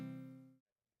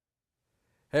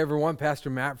Hey everyone, Pastor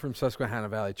Matt from Susquehanna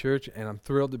Valley Church, and I'm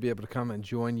thrilled to be able to come and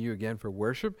join you again for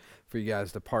worship, for you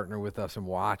guys to partner with us and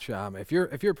watch. If you're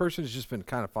a person who's just been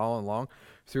kind of following along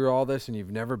through all this and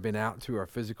you've never been out to our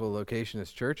physical location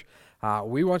as church,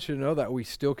 we want you to know that we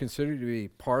still consider you to be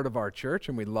part of our church,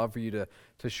 and we'd love for you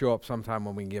to show up sometime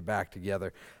when we can get back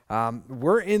together.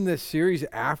 We're in this series,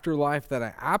 Afterlife, that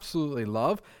I absolutely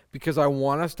love because I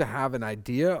want us to have an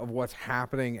idea of what's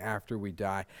happening after we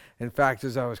die. In fact,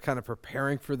 as I was kind of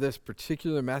preparing for this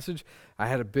particular message, I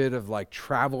had a bit of like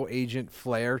travel agent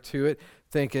flair to it,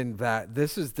 thinking that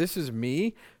this is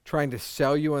me trying to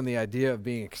sell you on the idea of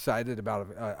being excited about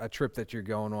a trip that you're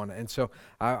going on. And so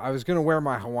I was going to wear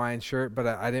my Hawaiian shirt, but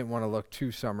I didn't want to look too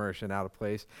summerish and out of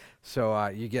place. So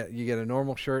you get a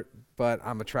normal shirt, but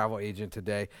I'm a travel agent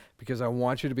today because I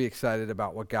want you to be excited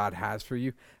about what God has for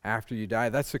you after you die.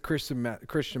 That's the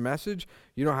Christian message.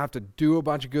 You don't have to do a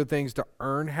bunch of good things to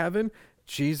earn heaven.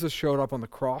 Jesus showed up on the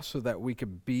cross so that we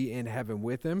could be in heaven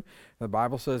with him. The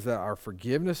Bible says that our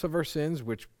forgiveness of our sins,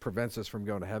 which prevents us from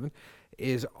going to heaven,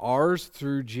 is ours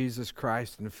through Jesus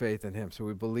Christ and faith in him. So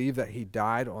we believe that he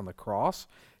died on the cross.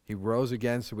 He rose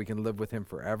again so we can live with him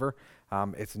forever.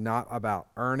 It's not about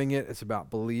earning it. It's about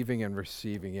believing and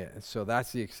receiving it. And so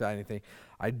that's the exciting thing.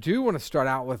 I do want to start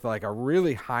out with like a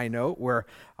really high note where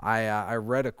I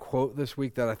read a quote this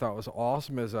week that I thought was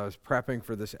awesome as I was prepping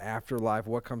for this afterlife,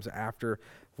 what comes after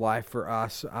life for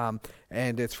us.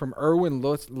 And it's from Erwin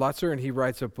Lutzer, and he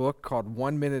writes a book called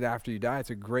 1 Minute After You Die. It's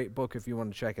a great book if you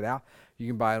want to check it out. You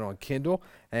can buy it on Kindle.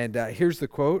 And here's the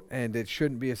quote, and it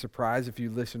shouldn't be a surprise if you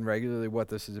listen regularly what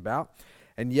this is about.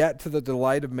 And yet, to the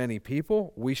delight of many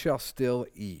people, we shall still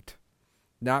eat.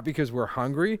 Not because we're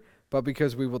hungry, but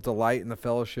because we will delight in the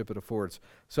fellowship it affords.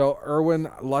 So Erwin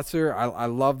Lutzer, I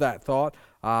love that thought.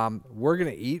 We're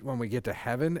going to eat when we get to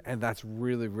heaven, and that's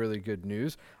really, really good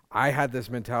news. I had this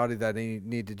mentality that I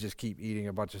need to just keep eating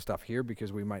a bunch of stuff here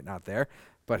because we might not there,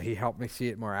 but he helped me see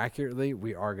it more accurately.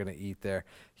 We are going to eat there.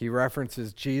 He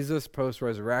references Jesus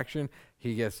post-resurrection.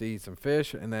 He gets to eat some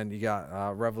fish, and then you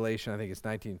got Revelation, I think it's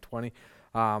 19:20.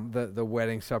 The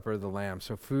wedding supper of the Lamb.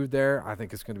 So food there, I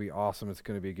think it's going to be awesome. It's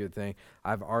going to be a good thing.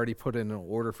 I've already put in an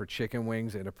order for chicken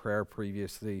wings in a prayer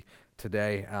previously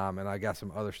today, and I got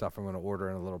some other stuff I'm going to order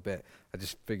in a little bit. I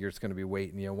just figure it's going to be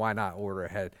waiting. Why not order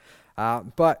ahead?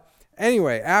 But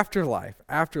anyway, afterlife.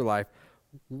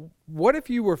 What if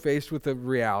you were faced with the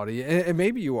reality, and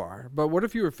maybe you are, but what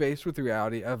if you were faced with the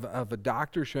reality of a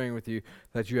doctor sharing with you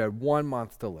that you had 1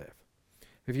 month to live?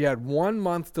 If you had 1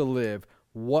 month to live,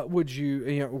 what would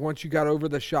you once you got over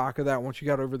the shock of that, once you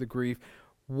got over the grief,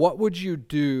 what would you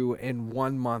do in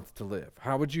 1 month to live?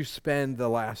 How would you spend the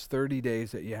last 30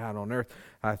 days that you had on earth?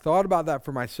 I thought about that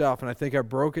for myself, and I think I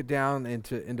broke it down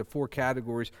into 4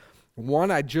 categories.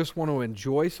 1, I just want to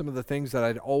enjoy some of the things that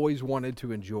I'd always wanted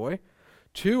to enjoy.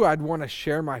 2, I'd want to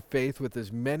share my faith with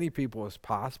as many people as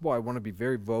possible. I want to be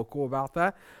very vocal about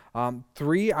that.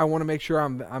 3, I want to make sure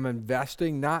I'm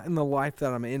investing not in the life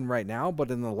that I'm in right now,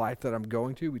 but in the life that I'm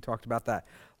going to. We talked about that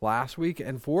last week.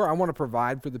 And 4, I want to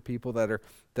provide for the people that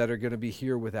are going to be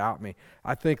here without me.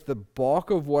 I think the bulk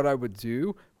of what I would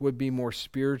do would be more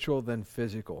spiritual than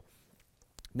physical.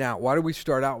 Now, why do we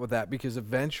start out with that? Because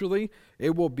eventually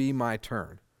it will be my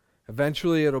turn.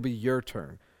 Eventually it'll be your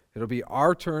turn. It'll be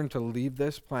our turn to leave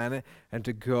this planet and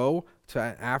to go to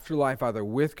an afterlife either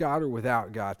with God or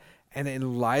without God. And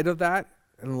in light of that,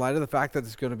 in light of the fact that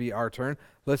it's going to be our turn,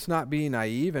 let's not be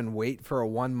naive and wait for a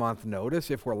 1 month notice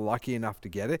if we're lucky enough to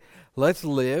get it. Let's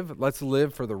live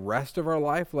for the rest of our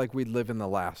life like we'd live in the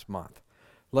last month.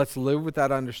 Let's live with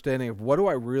that understanding of what do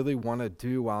I really want to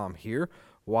do while I'm here,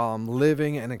 while I'm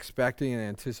living and expecting and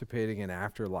anticipating an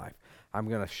afterlife. I'm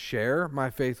going to share my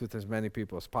faith with as many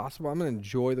people as possible. I'm going to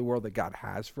enjoy the world that God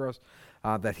has for us,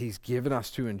 that he's given us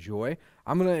to enjoy.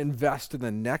 I'm going to invest in the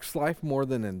next life more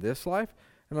than in this life,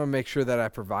 and I'm going to make sure that I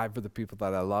provide for the people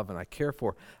that I love and I care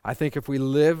for. I think if we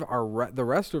live the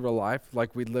rest of our life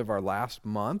like we'd live our last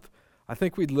month, I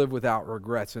think we'd live without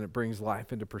regrets, and it brings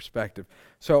life into perspective.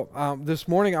 So this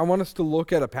morning, I want us to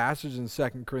look at a passage in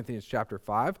 2 Corinthians chapter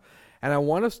 5, and I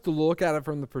want us to look at it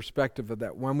from the perspective of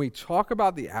that when we talk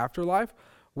about the afterlife,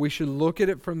 we should look at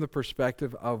it from the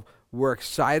perspective of we're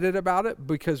excited about it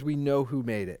because we know who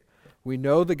made it. We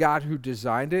know the God who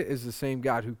designed it is the same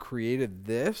God who created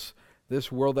this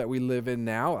world that we live in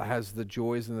now. It has the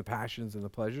joys and the passions and the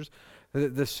pleasures.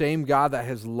 The same God that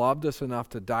has loved us enough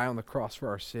to die on the cross for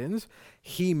our sins,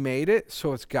 he made it,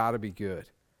 so it's got to be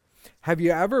good. Have you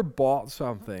ever bought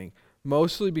something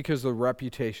mostly because of the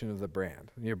reputation of the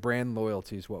brand? Brand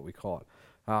loyalty is what we call it.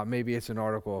 Maybe it's an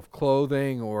article of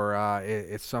clothing, or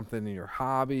it's something in your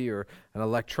hobby, or an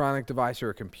electronic device, or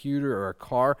a computer, or a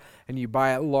car, and you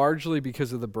buy it largely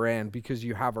because of the brand, because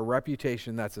you have a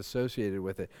reputation that's associated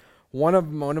with it. One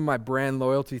of my brand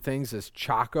loyalty things is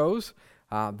Chacos.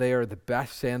 They are the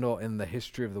best sandal in the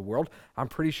history of the world. I'm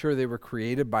pretty sure they were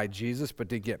created by Jesus, but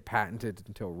didn't get patented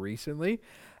until recently.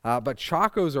 But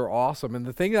Chacos are awesome. And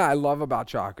the thing that I love about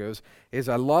Chacos is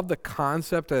I love the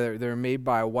concept that they're made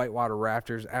by Whitewater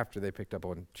Rafters after they picked up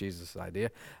on Jesus'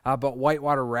 idea. But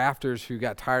Whitewater Rafters who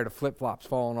got tired of flip-flops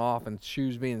falling off and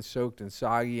shoes being soaked and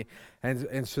soggy.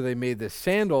 And so they made this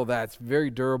sandal that's very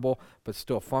durable but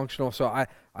still functional. So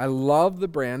I love the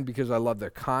brand because I love their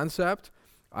concept.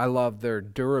 I love their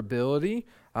durability,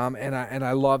 and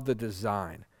I love the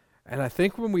design. And I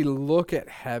think when we look at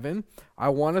heaven, I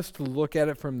want us to look at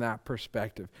it from that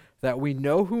perspective, that we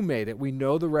know who made it. We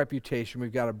know the reputation.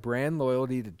 We've got a brand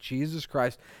loyalty to Jesus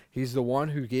Christ. He's the one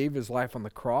who gave his life on the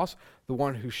cross, the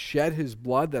one who shed his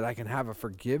blood that I can have a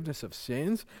forgiveness of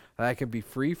sins, that I can be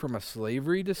free from a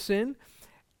slavery to sin.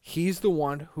 He's the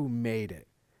one who made it,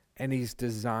 and he's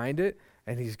designed it,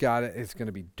 and he's got it. It's going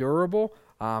to be durable.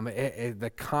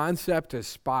 The concept is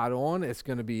spot on. It's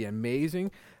going to be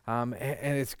amazing, and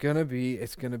it's going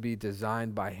to be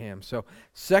designed by him. So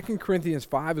 2 Corinthians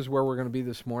 5 is where we're going to be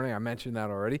this morning. I mentioned that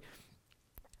already.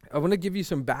 I want to give you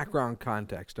some background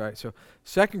context. All right, so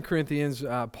 2 Corinthians,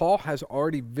 Paul has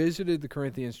already visited the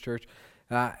Corinthians church,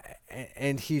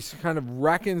 and he's kind of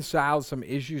reconciled some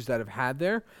issues that have had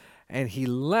there, and he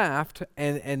left,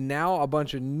 and now a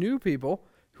bunch of new people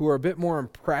who are a bit more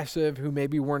impressive, who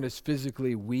maybe weren't as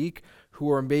physically weak, who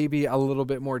are maybe a little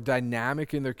bit more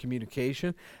dynamic in their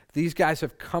communication. These guys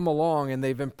have come along and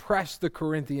they've impressed the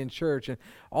Corinthian church, and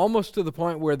almost to the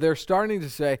point where they're starting to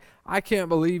say, I can't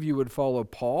believe you would follow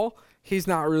Paul. He's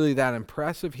not really that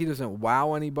impressive. He doesn't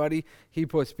wow anybody. He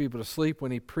puts people to sleep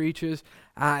when he preaches.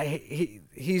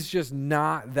 He's just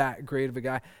not that great of a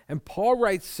guy. And Paul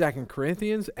writes 2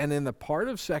 Corinthians, and in the part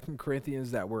of 2 Corinthians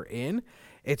that we're in,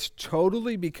 it's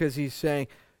totally because he's saying,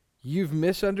 you've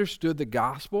misunderstood the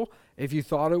gospel if you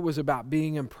thought it was about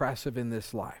being impressive in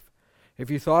this life.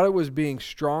 If you thought it was being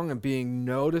strong and being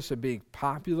noticed and being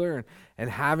popular and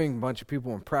having a bunch of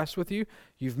people impressed with you,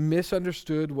 you've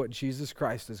misunderstood what Jesus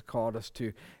Christ has called us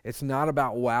to. It's not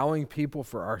about wowing people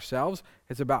for ourselves.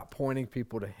 It's about pointing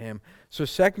people to him. So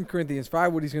 2 Corinthians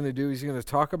 5, what he's going to do, he's going to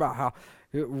talk about how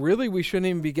really we shouldn't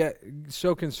even get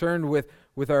so concerned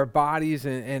with our bodies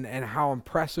and how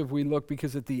impressive we look,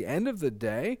 because at the end of the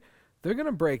day, they're going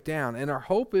to break down. And our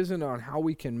hope isn't on how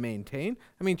we can maintain.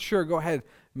 I mean, sure, go ahead,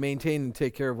 maintain and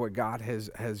take care of what God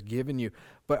has given you.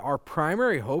 But our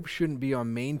primary hope shouldn't be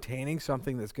on maintaining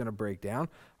something that's going to break down.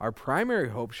 Our primary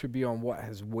hope should be on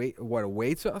what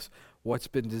awaits us, what's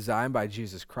been designed by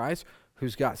Jesus Christ,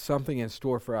 who's got something in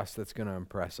store for us that's going to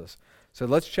impress us. So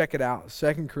let's check it out.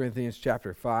 2 Corinthians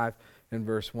chapter 5 and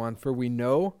verse 1. For we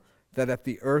know that if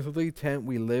the earthly tent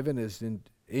we live in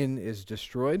is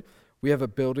destroyed, we have a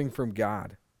building from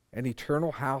God, an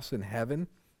eternal house in heaven,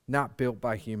 not built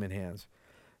by human hands.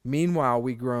 Meanwhile,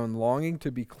 we groan, longing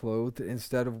to be clothed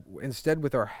instead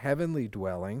with our heavenly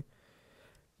dwelling,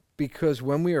 because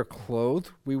when we are clothed,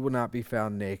 we will not be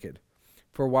found naked.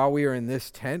 For while we are in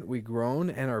this tent, we groan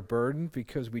and are burdened,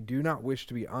 because we do not wish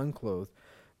to be unclothed,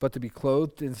 but to be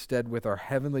clothed instead with our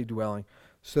heavenly dwelling,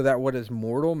 so that what is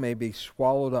mortal may be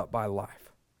swallowed up by life.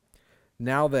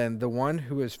 Now then, the one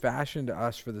who has fashioned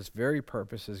us for this very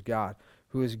purpose is God,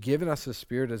 who has given us the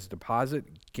Spirit as a deposit,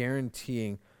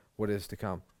 guaranteeing what is to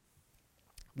come.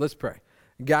 Let's pray.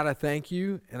 God, I thank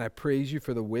you and I praise you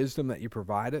for the wisdom that you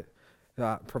provide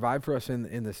for us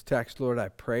in this text. Lord, I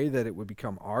pray that it would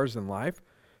become ours in life,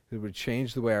 that it would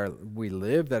change the way we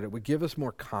live, that it would give us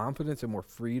more confidence and more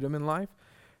freedom in life,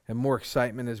 and more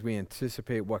excitement as we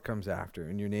anticipate what comes after.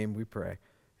 In your name we pray.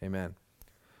 Amen.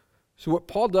 So what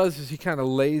Paul does is he kind of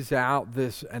lays out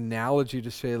this analogy to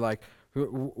say, like,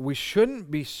 we shouldn't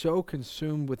be so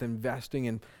consumed with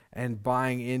investing and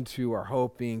buying into our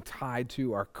hope being tied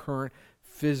to our current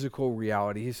physical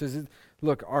reality. He says,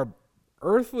 look, our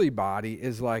earthly body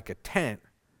is like a tent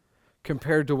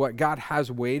compared to what God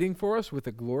has waiting for us with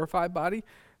a glorified body.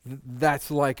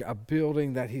 That's like a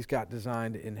building that he's got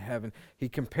designed in heaven. He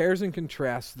compares and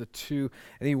contrasts the two,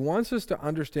 and he wants us to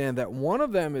understand that one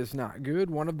of them is not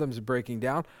good, one of them is breaking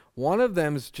down, one of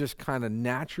them is just kind of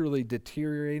naturally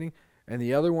deteriorating, and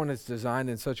the other one is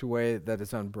designed in such a way that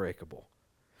it's unbreakable.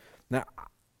 Now,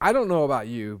 I don't know about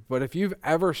you, but if you've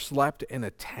ever slept in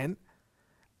a tent,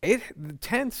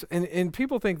 tents, and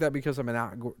people think that because I'm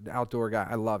an outdoor guy,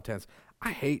 I love tents.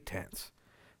 I hate tents.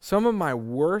 Some of my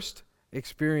worst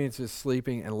experiences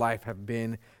sleeping in life have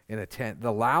been in a tent.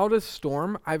 The loudest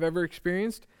storm I've ever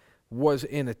experienced was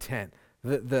in a tent.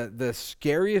 The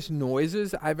scariest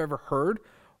noises I've ever heard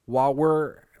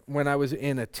when I was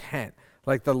in a tent.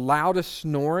 Like the loudest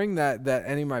snoring that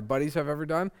any of my buddies have ever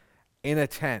done, in a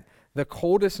tent. The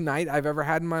coldest night I've ever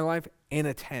had in my life, in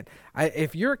a tent.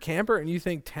 If you're a camper and you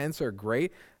think tents are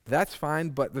great, that's fine,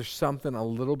 but there's something a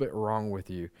little bit wrong with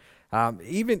you.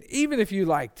 Even if you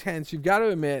like tents, you've got to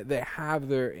admit they have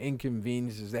their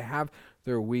inconveniences, they have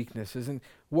their weaknesses. And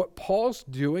what Paul's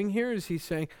doing here is he's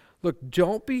saying, look,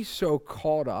 don't be so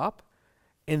caught up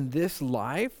in this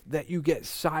life that you get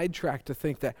sidetracked to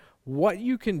think that what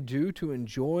you can do to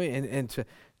enjoy and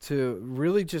to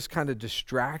really just kind of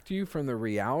distract you from the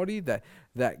reality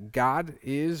that God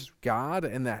is God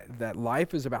and that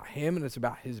life is about him and it's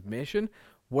about his mission.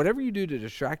 Whatever you do to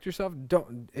distract yourself,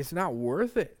 it's not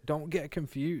worth it. Don't get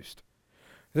confused.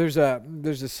 There's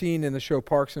a scene in the show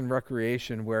Parks and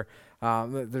Recreation where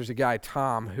there's a guy,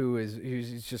 Tom,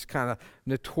 who's just kind of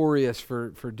notorious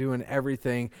for doing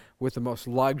everything with the most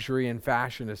luxury and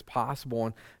fashion as possible.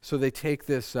 And so they take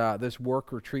this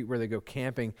work retreat where they go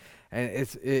camping, and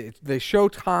they show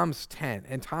Tom's tent,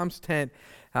 and Tom's tent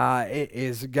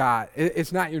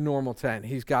it's not your normal tent.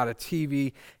 He's got a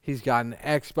TV, he's got an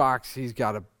Xbox, he's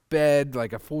got a bed,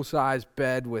 like a full-size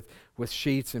bed with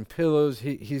sheets and pillows.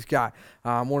 He's got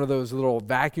one of those little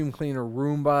vacuum cleaner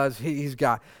Roombas. He's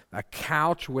got a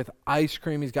couch with ice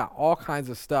cream. He's got all kinds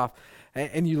of stuff.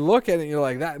 And you look at it and you're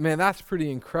like, that's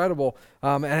pretty incredible.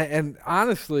 And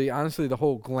honestly, the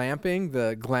whole glamping,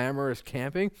 the glamorous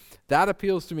camping, that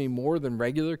appeals to me more than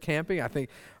regular camping. I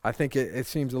think it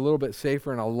seems a little bit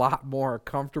safer and a lot more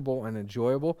comfortable and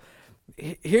enjoyable.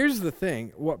 Here's the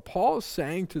thing. What Paul is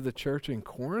saying to the church in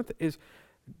Corinth is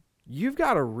you've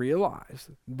got to realize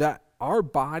that our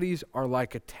bodies are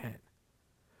like a tent.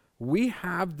 We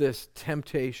have this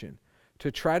temptation to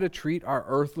try to treat our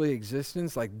earthly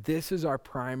existence like this is our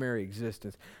primary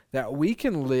existence, that we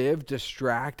can live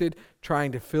distracted,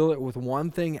 trying to fill it with one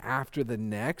thing after the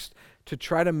next to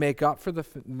try to make up for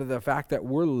the fact that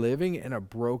we're living in a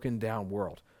broken down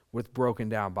world with broken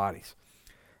down bodies.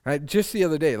 Right? Just the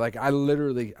other day, like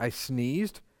I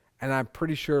sneezed, and I'm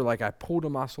pretty sure like I pulled a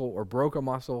muscle or broke a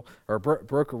muscle or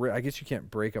broke a rib. I guess you can't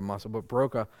break a muscle, but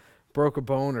broke a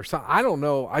bone or something. I don't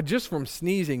know. Just from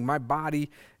sneezing, my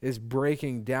body is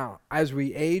breaking down. As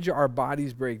we age, our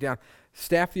bodies break down.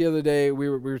 Staff the other day, we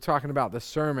were talking about the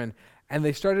sermon, and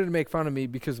they started to make fun of me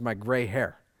because of my gray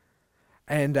hair.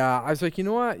 And I was like, you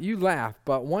know what? You laugh,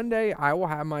 but one day I will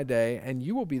have my day, and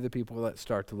you will be the people that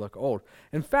start to look old.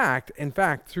 In fact,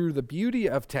 through the beauty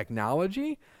of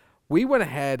technology, we went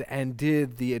ahead and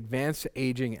did the advanced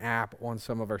aging app on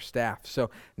some of our staff. So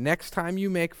next time you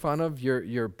make fun of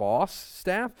your boss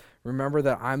staff, remember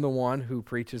that I'm the one who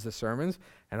preaches the sermons,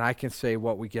 and I can say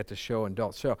what we get to show and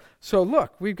don't show. So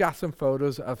look, we've got some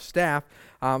photos of staff.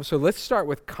 So let's start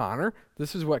with Connor.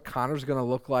 This is what Connor's going to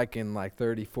look like in like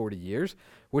 30, 40 years,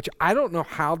 which I don't know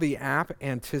how the app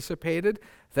anticipated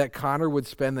that Connor would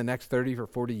spend the next 30 or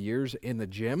 40 years in the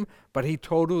gym, but he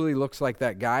totally looks like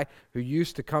that guy who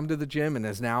used to come to the gym and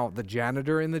is now the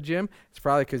janitor in the gym. It's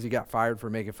probably because he got fired for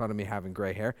making fun of me having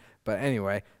gray hair. But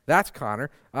anyway, that's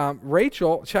Connor.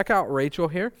 Rachel, check out Rachel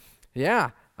here.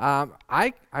 Yeah,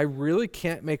 I really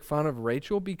can't make fun of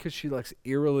Rachel because she looks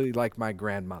eerily like my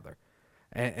grandmother.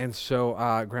 And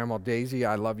so, Grandma Daisy,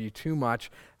 I love you too much.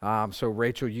 So,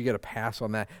 Rachel, you get a pass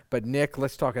on that. But Nick,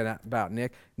 let's talk about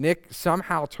Nick. Nick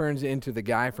somehow turns into the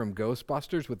guy from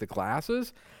Ghostbusters with the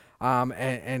glasses,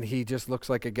 and he just looks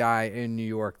like a guy in New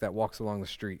York that walks along the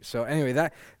street. So, anyway,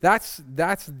 that's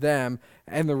them.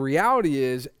 And the reality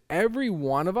is, every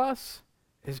one of us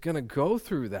is going to go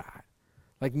through that.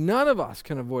 Like, none of us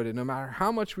can avoid it, no matter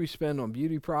how much we spend on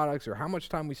beauty products or how much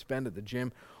time we spend at the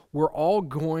gym. We're all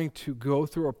going to go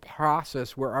through a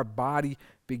process where our body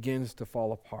begins to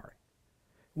fall apart.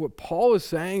 What Paul is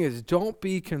saying is don't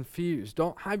be confused.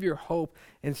 Don't have your hope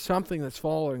in something that's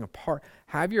falling apart.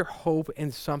 Have your hope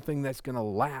in something that's going to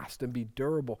last and be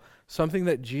durable, something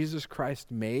that Jesus Christ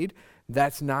made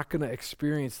that's not going to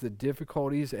experience the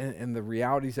difficulties and the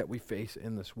realities that we face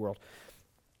in this world.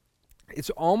 It's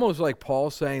almost like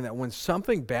Paul saying that when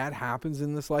something bad happens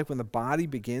in this life, when the body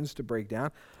begins to break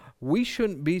down, we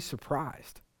shouldn't be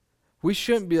surprised. We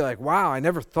shouldn't be like, wow, I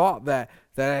never thought that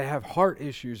I have heart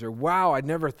issues, or wow, I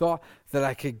never thought that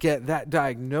I could get that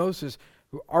diagnosis.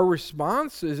 Our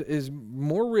response is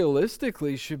more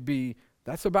realistically should be,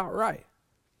 that's about right.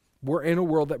 We're in a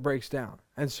world that breaks down.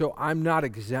 And so I'm not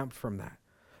exempt from that.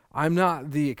 I'm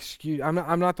not the excuse.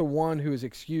 I'm not the one who is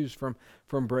excused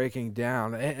from breaking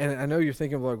down. And I know you're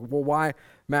thinking like, well, why,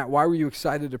 Matt? Why were you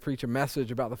excited to preach a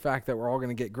message about the fact that we're all going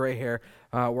to get gray hair?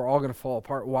 We're all going to fall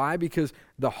apart. Why? Because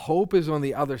the hope is on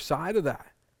the other side of that.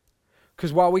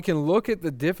 Because while we can look at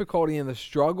the difficulty and the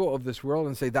struggle of this world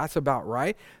and say that's about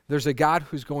right, there's a God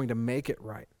who's going to make it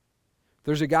right.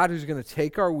 There's a God who's going to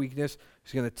take our weakness,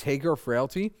 who's going to take our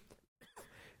frailty,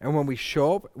 and when we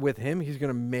show up with him, he's going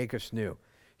to make us new.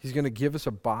 He's going to give us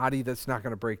a body that's not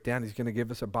going to break down. He's going to give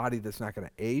us a body that's not going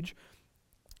to age.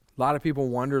 A lot of people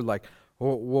wonder, like,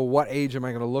 well, what age am I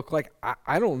going to look like?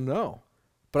 I don't know.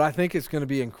 But I think it's going to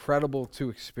be incredible to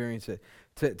experience it,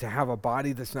 to have a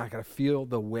body that's not going to feel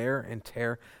the wear and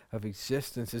tear of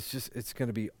existence. It's going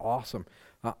to be awesome.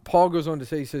 Paul goes on to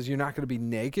say, he says, you're not going to be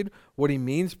naked. What he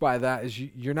means by that is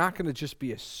you're not going to just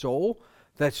be a soul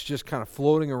that's just kind of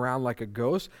floating around like a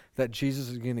ghost, that Jesus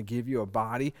is going to give you a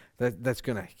body that's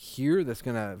going to hear, that's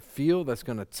going to feel, that's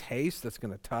going to taste, that's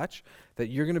going to touch, that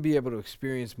you're going to be able to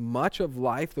experience much of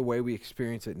life the way we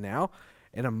experience it now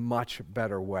in a much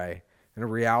better way, in a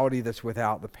reality that's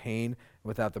without the pain,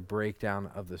 without the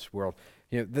breakdown of this world.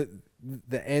 You know,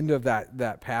 the end of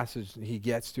that passage he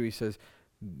gets to, he says,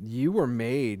 you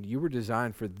were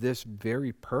designed for this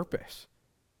very purpose.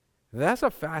 That's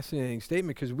a fascinating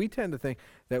statement because we tend to think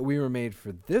that we were made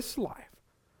for this life.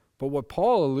 But what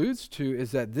Paul alludes to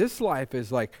is that this life is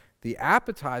like the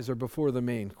appetizer before the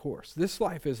main course. This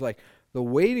life is like the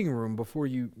waiting room before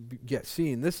you get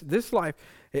seen. This life,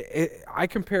 I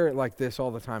compare it like this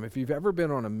all the time. If you've ever been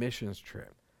on a missions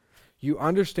trip, you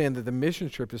understand that the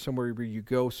missions trip is somewhere where you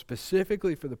go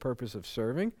specifically for the purpose of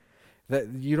serving, that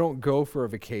you don't go for a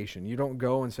vacation. You don't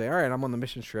go and say, all right, I'm on the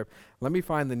mission trip. Let me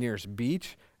find the nearest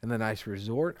beach and the nice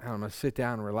resort, and I'm going to sit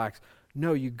down and relax.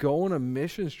 No, you go on a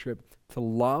missions trip to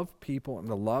love people and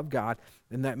to love God,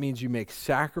 and that means you make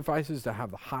sacrifices to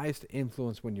have the highest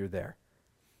influence when you're there.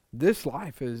 This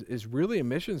life is really a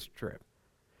missions trip.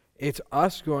 It's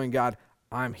us going, God,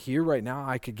 I'm here right now.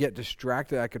 I could get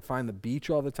distracted. I could find the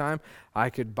beach all the time. I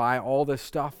could buy all this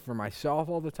stuff for myself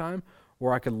all the time.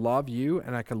 Or I could love you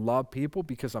and I could love people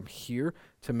because I'm here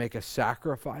to make a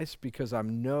sacrifice, because I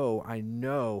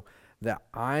know that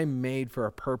I'm made for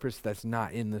a purpose that's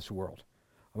not in this world.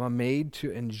 I'm made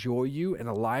to enjoy you in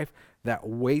a life that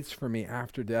waits for me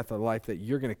after death, a life that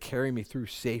you're going to carry me through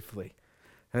safely.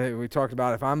 And we talked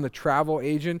about if I'm the travel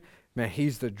agent, man,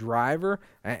 he's the driver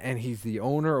and he's the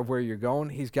owner of where you're going.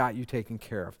 He's got you taken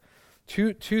care of.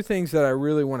 Two things that I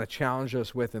really want to challenge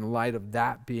us with in light of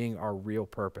that being our real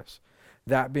purpose.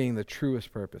 That being the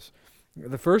truest purpose.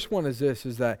 The first one is this,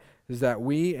 is that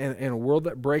we, in a world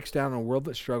that breaks down, in a world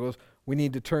that struggles, we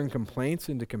need to turn complaints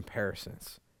into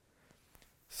comparisons.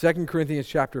 2 Corinthians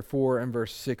chapter 4 and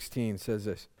verse 16 says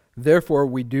this, therefore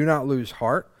we do not lose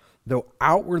heart, though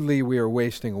outwardly we are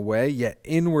wasting away, yet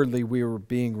inwardly we are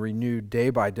being renewed day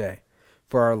by day.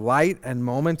 For our light and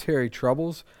momentary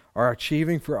troubles are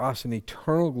achieving for us an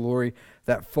eternal glory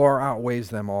that far outweighs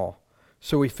them all.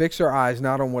 So we fix our eyes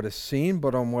not on what is seen,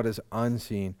 but on what is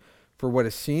unseen. For what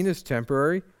is seen is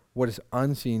temporary, what is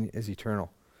unseen is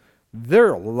eternal.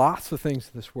 There are lots of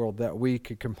things in this world that we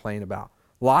could complain about.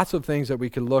 Lots of things that we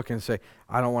could look and say,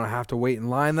 I don't want to have to wait in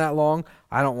line that long.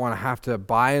 I don't want to have to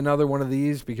buy another one of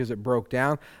these because it broke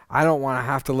down. I don't want to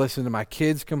have to listen to my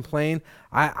kids complain.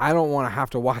 I don't want to have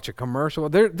to watch a commercial.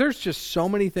 There's just so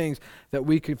many things that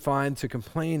we could find to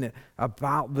complain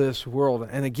about this world.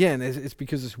 And again, it's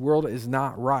because this world is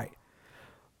not right.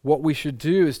 What we should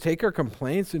do is take our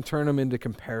complaints and turn them into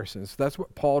comparisons. That's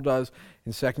what Paul does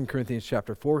in 2 Corinthians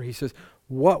chapter 4. He says,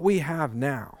 what we have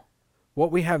now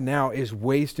is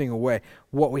wasting away.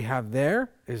 What we have there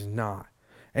is not.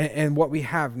 And what we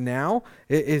have now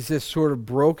is this sort of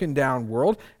broken down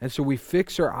world. And so we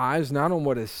fix our eyes not on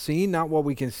what is seen, not what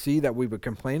we can see that we would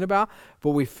complain about, but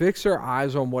we fix our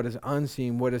eyes on what is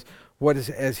unseen, what is,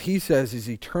 as he says, is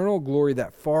eternal glory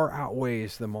that far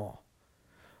outweighs them all.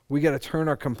 We got to turn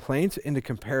our complaints into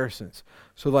comparisons.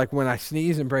 So like when I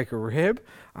sneeze and break a rib,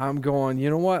 I'm going, you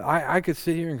know what? I could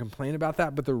sit here and complain about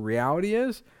that, but the reality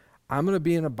is I'm going to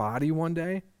be in a body one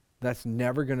day that's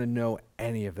never going to know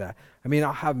any of that. I mean,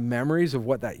 I'll have memories of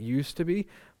what that used to be,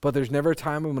 but there's never a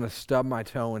time I'm going to stub my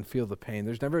toe and feel the pain.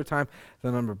 There's never a time that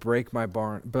I'm going to break my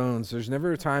bones. There's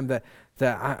never a time that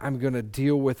I'm going to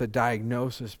deal with a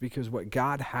diagnosis, because what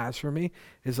God has for me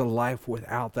is a life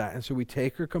without that. And so we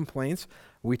take our complaints,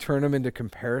 we turn them into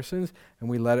comparisons, and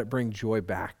we let it bring joy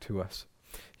back to us.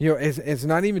 You know, it's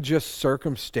not even just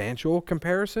circumstantial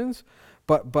comparisons,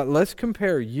 but let's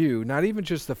compare you, not even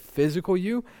just the physical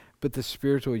you, but the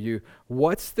spiritual you.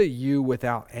 What's the you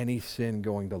without any sin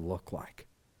going to look like?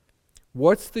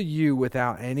 What's the you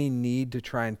without any need to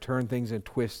try and turn things and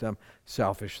twist them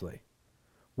selfishly?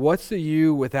 What's the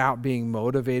you without being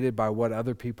motivated by what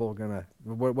other people are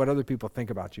what other people think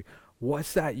about you?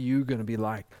 What's that you going to be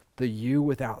like? The you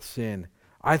without sin.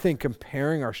 I think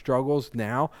comparing our struggles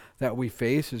now that we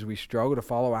face as we struggle to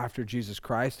follow after Jesus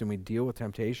Christ and we deal with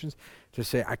temptations, to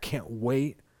say, I can't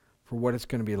wait for what it's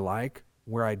going to be like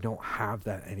where I don't have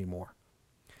that anymore.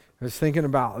 I was thinking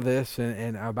about this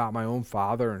and about my own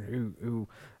father who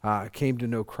came to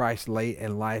know Christ late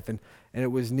in life. And it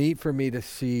was neat for me to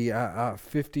see a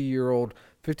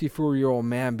 54-year-old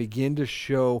man begin to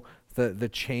show the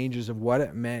changes of what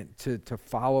it meant to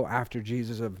follow after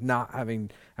Jesus,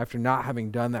 after not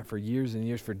having done that for years and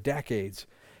years, for decades,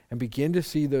 and begin to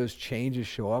see those changes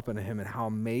show up in him and how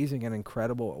amazing and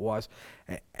incredible it was.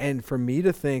 And for me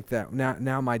to think that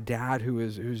now my dad,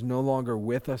 who's no longer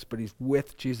with us, but he's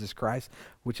with Jesus Christ,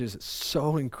 which is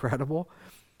so incredible,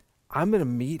 I'm going to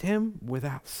meet him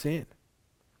without sin.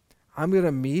 I'm going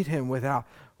to meet him without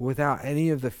any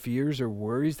of the fears or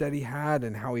worries that he had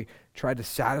and how he tried to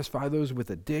satisfy those with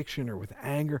addiction or with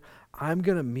anger. I'm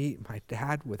going to meet my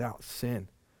dad without sin.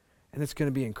 And it's going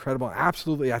to be incredible.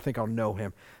 Absolutely, I think I'll know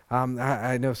him.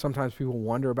 I know sometimes people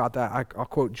wonder about that. I'll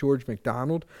quote George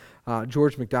MacDonald.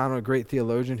 George MacDonald, a great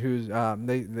theologian,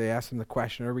 they asked him the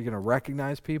question, are we going to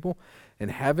recognize people in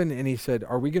heaven? And he said,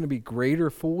 are we going to be greater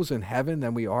fools in heaven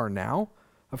than we are now?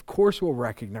 Of course we'll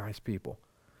recognize people.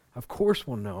 Of course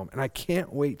we'll know him. And I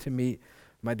can't wait to meet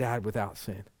my dad without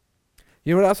sin.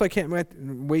 You know what else I can't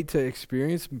wait to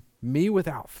experience? Me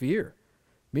without fear.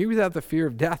 Me without the fear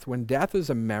of death. When death is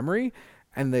a memory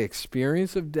and the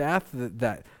experience of death,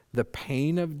 that the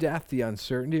pain of death, the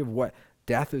uncertainty of what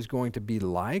death is going to be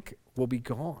like will be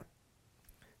gone.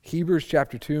 Hebrews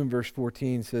chapter 2 and verse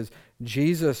 14 says,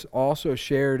 Jesus also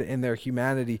shared in their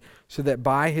humanity so that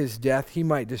by his death he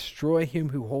might destroy him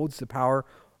who holds the power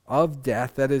of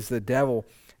death, that is the devil,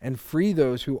 and free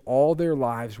those who all their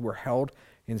lives were held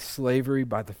in slavery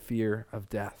by the fear of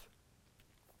death.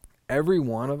 Every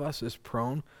one of us is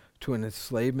prone to an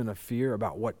enslavement of fear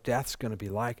about what death's going to be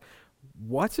like.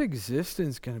 What's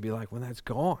existence going to be like when that's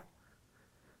gone?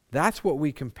 That's what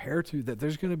we compare to, that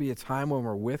there's going to be a time when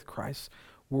we're with Christ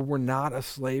where we're not a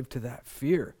slave to that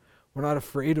fear. We're not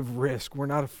afraid of risk. We're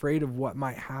not afraid of what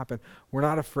might happen. We're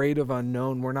not afraid of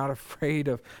unknown. We're not afraid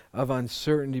of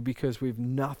uncertainty because we have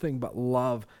nothing but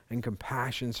love and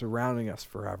compassion surrounding us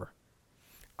forever.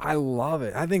 I love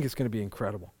it. I think it's going to be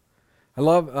incredible. I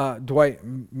love Dwight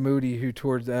Moody,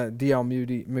 D.L.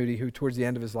 Moody, who towards the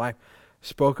end of his life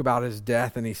spoke about his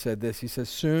death, and he said this. He says,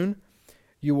 soon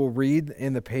you will read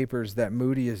in the papers that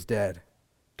Moody is dead.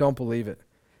 Don't believe it.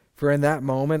 For in that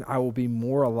moment, I will be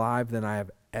more alive than I have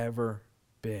ever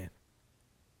been.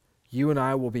 You and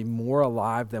I will be more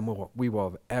alive than we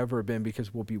will have ever been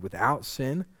because we'll be without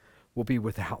sin, we'll be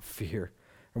without fear.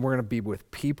 And we're going to be with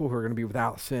people who are going to be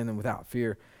without sin and without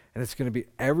fear. And it's going to be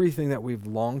everything that we've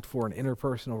longed for in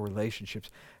interpersonal relationships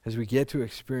as we get to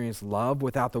experience love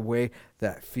without the way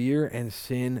that fear and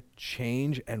sin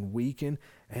change and weaken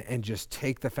and just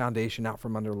take the foundation out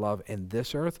from under love in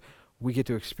this earth. We get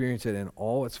to experience it in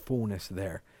all its fullness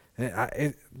there.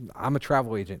 And I'm a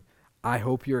travel agent. I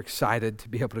hope you're excited to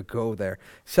be able to go there.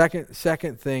 Second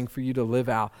thing for you to live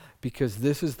out, because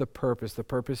this is the purpose. The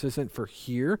purpose isn't for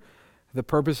here. The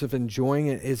purpose of enjoying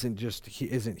it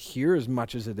isn't here as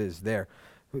much as it is there.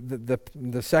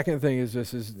 The second thing is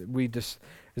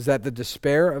that the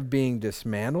despair of being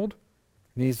dismantled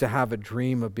needs to have a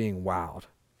dream of being wowed.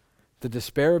 The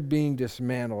despair of being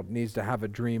dismantled needs to have a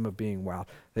dream of being wowed.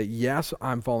 That yes,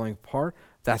 I'm falling apart.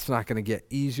 That's not going to get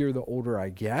easier the older I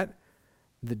get.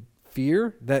 The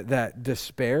fear, that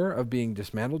despair of being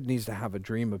dismantled needs to have a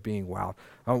dream of being wowed.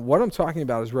 What I'm talking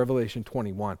about is Revelation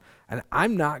 21, and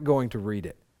I'm not going to read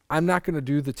it. I'm not going to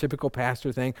do the typical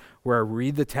pastor thing where I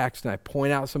read the text and I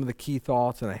point out some of the key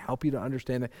thoughts and I help you to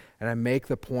understand it and I make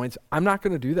the points. I'm not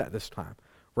going to do that this time.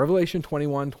 Revelation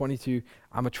 21, 22,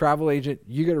 I'm a travel agent.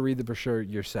 You got to read the brochure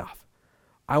yourself.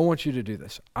 I want you to do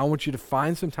this. I want you to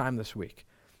find some time this week,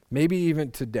 maybe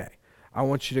even today. I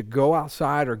want you to go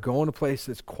outside or go in a place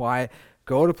that's quiet.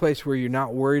 Go to a place where you're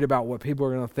not worried about what people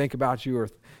are going to think about you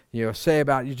or say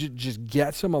about you. Just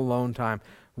get some alone time.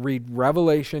 Read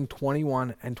Revelation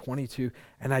 21 and 22,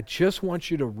 and I just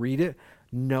want you to read it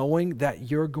knowing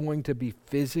that you're going to be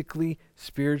physically,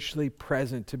 spiritually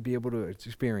present to be able to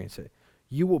experience it.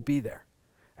 You will be there.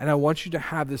 And I want you to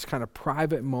have this kind of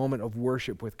private moment of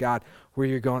worship with God where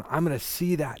you're going, I'm going to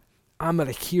see that. I'm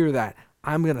going to hear that.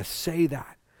 I'm going to say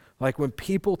that. Like when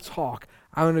people talk,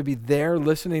 I'm going to be there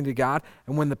listening to God.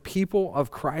 And when the people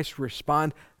of Christ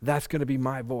respond, that's going to be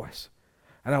my voice.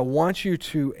 And I want you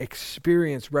to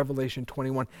experience Revelation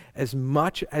 21 as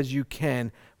much as you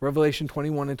can, Revelation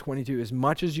 21 and 22, as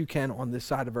much as you can on this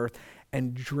side of earth,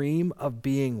 and dream of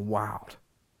being wowed.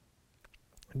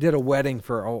 I did a wedding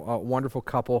for a wonderful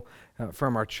couple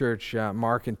from our church,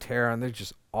 Mark and Tara, and they're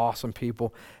just awesome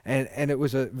people. And it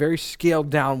was a very scaled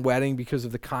down wedding because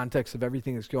of the context of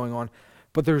everything that's going on.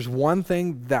 But there's one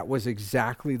thing that was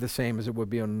exactly the same as it would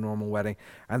be on a normal wedding,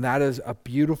 and that is a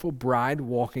beautiful bride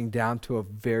walking down to a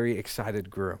very excited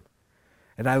groom.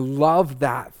 And I love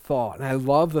that thought, and I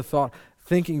love the thought,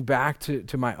 thinking back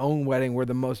to my own wedding, where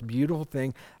the most beautiful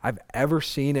thing I've ever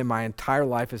seen in my entire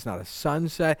life is not a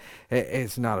sunset,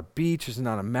 it's not a beach, it's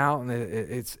not a mountain,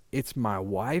 it's my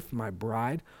wife, my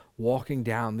bride, walking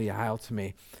down the aisle to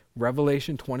me.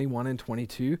 Revelation 21 and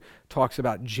 22 talks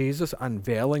about Jesus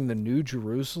unveiling the new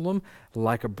Jerusalem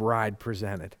like a bride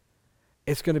presented.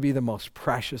 It's going to be the most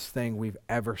precious thing we've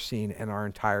ever seen in our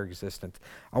entire existence.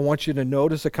 I want you to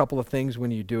notice a couple of things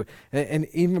when you do it. And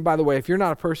even, by the way, if you're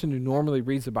not a person who normally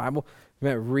reads the Bible,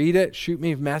 read it, shoot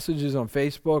me messages on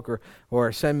Facebook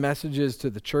or send messages to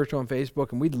the church on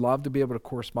Facebook, and we'd love to be able to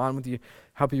correspond with you,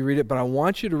 help you read it. But I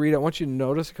want you to read it. I want you to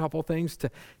notice a couple of things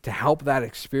to help that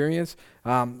experience.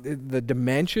 The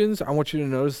dimensions, I want you to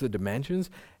notice the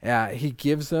dimensions. He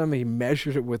gives them, he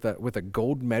measures it with a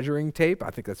gold measuring tape.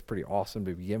 I think that's pretty awesome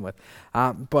to begin with.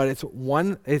 But it's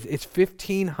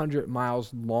 1,500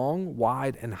 miles long,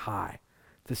 wide, and high.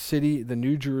 The city, the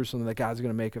New Jerusalem that God's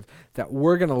going to make, that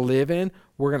we're going to live in,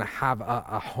 we're going to have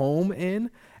a home in,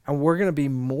 and we're going to be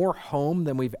more home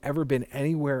than we've ever been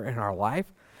anywhere in our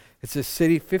life. It's a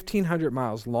city 1,500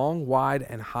 miles long, wide,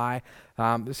 and high.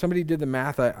 Somebody did the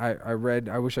math. I read,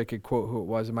 I wish I could quote who it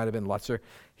was. It might have been Lutzer.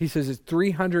 He says it's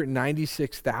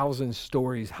 396,000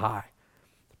 stories high.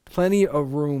 Plenty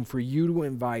of room for you to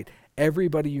invite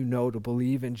everybody you know to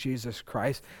believe in Jesus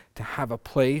Christ, to have a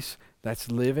place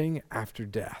that's living after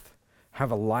death,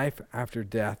 have a life after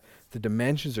death. The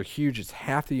dimensions are huge. It's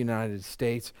half the United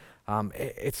States.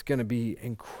 It's going to be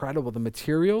incredible. The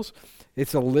materials,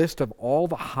 it's a list of all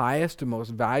the highest and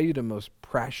most valued and most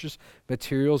precious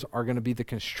materials are going to be the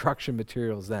construction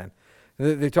materials then.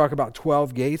 They talk about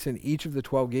 12 gates, and each of the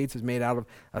 12 gates is made out of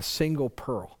a single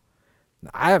pearl.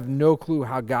 I have no clue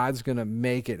how God's going to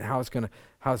make it, how it's going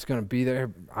to be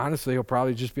there. Honestly, he'll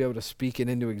probably just be able to speak it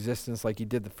into existence like he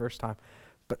did the first time.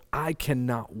 But I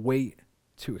cannot wait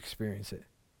to experience it.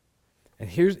 And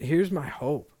here's my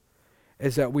hope,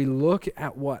 is that we look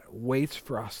at what waits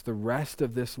for us the rest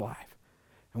of this life,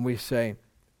 and we say,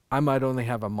 I might only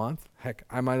have a month. Heck,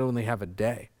 I might only have a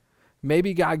day.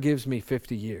 Maybe God gives me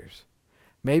 50 years.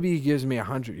 Maybe he gives me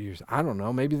 100 years. I don't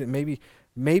know.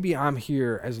 Maybe I'm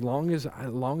here as long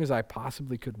as I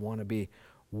possibly could want to be.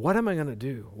 What am I going to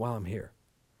do while I'm here?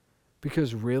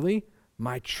 Because really,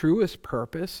 my truest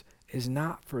purpose is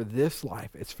not for this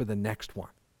life, it's for the next one.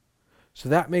 So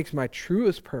that makes my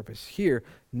truest purpose here,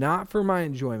 not for my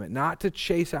enjoyment, not to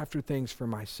chase after things for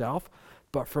myself,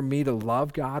 but for me to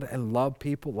love God and love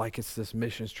people like it's this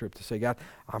missions trip, to say, God,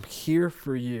 I'm here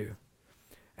for you.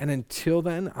 And until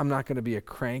then, I'm not going to be a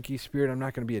cranky spirit. I'm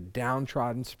not going to be a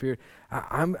downtrodden spirit.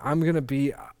 I'm going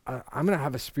to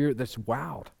have a spirit that's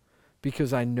wowed,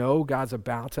 because I know God's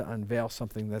about to unveil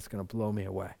something that's going to blow me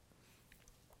away.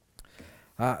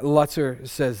 Lutzer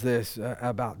says this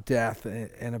about death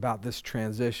and about this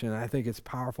transition. I think it's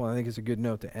powerful, and I think it's a good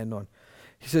note to end on.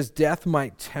 He says, death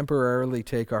might temporarily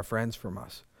take our friends from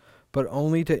us, but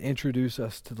only to introduce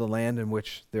us to the land in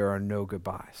which there are no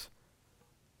goodbyes.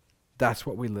 That's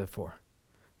what we live for.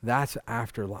 That's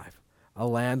afterlife. A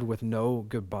land with no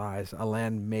goodbyes. A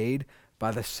land made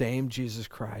by the same Jesus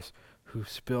Christ who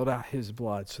spilled out his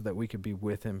blood so that we could be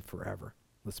with him forever.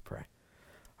 Let's pray.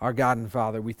 Our God and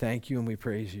Father, we thank you and we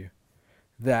praise you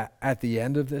that at the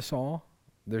end of this all,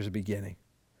 there's a beginning.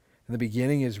 And the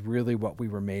beginning is really what we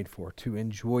were made for, to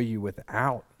enjoy you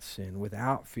without sin,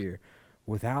 without fear,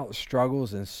 without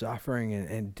struggles and suffering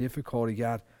and difficulty,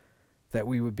 God, that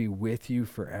we would be with you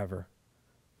forever.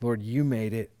 Lord, you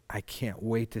made it. I can't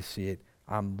wait to see it.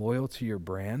 I'm loyal to your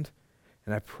brand,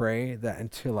 and I pray that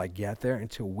until I get there,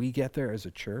 until we get there as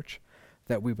a church,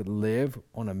 that we would live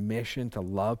on a mission to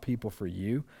love people for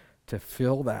you, to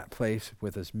fill that place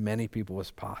with as many people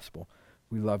as possible.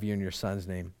 We love you in your Son's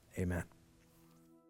name. Amen.